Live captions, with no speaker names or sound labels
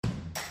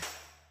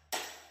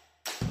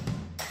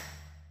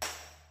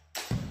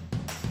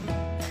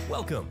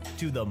Welcome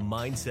to the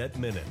Mindset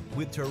Minute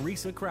with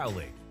Teresa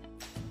Crowley.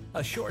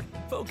 A short,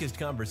 focused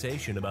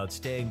conversation about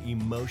staying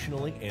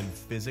emotionally and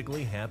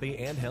physically happy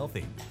and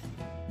healthy.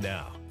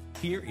 Now,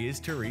 here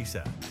is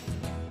Teresa.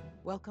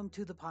 Welcome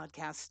to the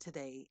podcast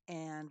today.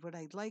 And what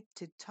I'd like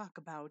to talk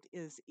about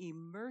is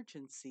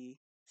emergency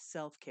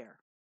self-care.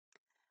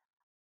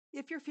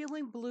 If you're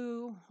feeling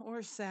blue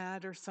or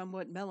sad or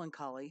somewhat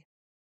melancholy,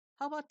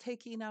 how about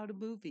taking out a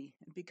movie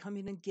and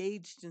becoming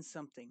engaged in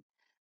something?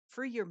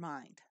 Free your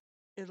mind.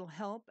 It'll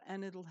help,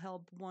 and it'll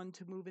help one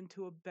to move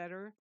into a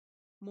better,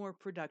 more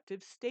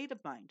productive state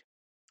of mind.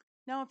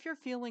 Now, if you're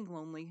feeling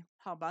lonely,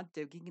 how about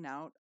digging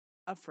out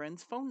a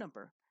friend's phone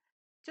number?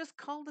 Just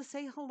call to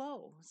say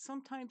hello.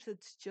 Sometimes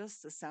it's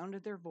just the sound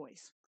of their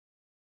voice.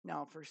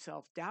 Now, for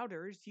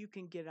self-doubters, you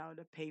can get out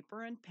a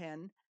paper and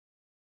pen,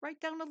 write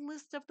down a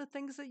list of the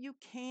things that you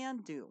can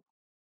do.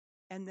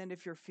 And then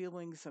if you're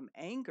feeling some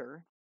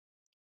anger,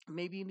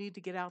 maybe you need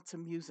to get out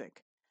some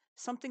music,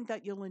 something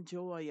that you'll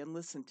enjoy and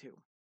listen to.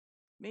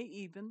 May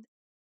even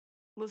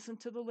listen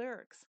to the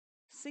lyrics.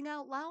 Sing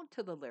out loud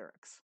to the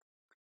lyrics.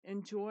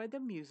 Enjoy the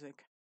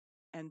music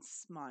and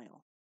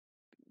smile.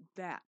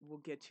 That will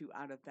get you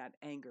out of that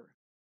anger.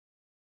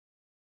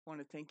 I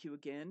want to thank you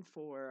again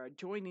for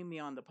joining me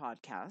on the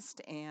podcast.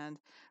 And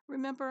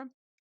remember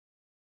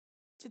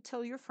to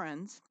tell your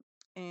friends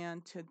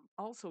and to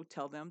also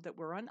tell them that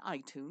we're on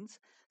iTunes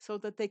so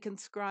that they can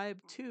subscribe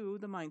to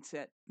the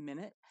Mindset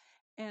Minute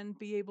and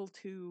be able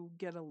to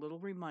get a little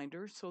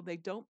reminder so they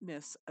don't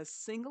miss a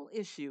single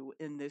issue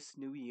in this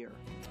new year.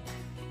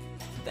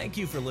 Thank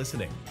you for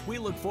listening. We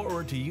look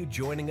forward to you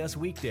joining us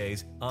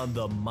weekdays on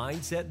the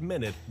Mindset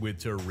Minute with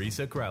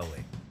Teresa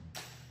Crowley.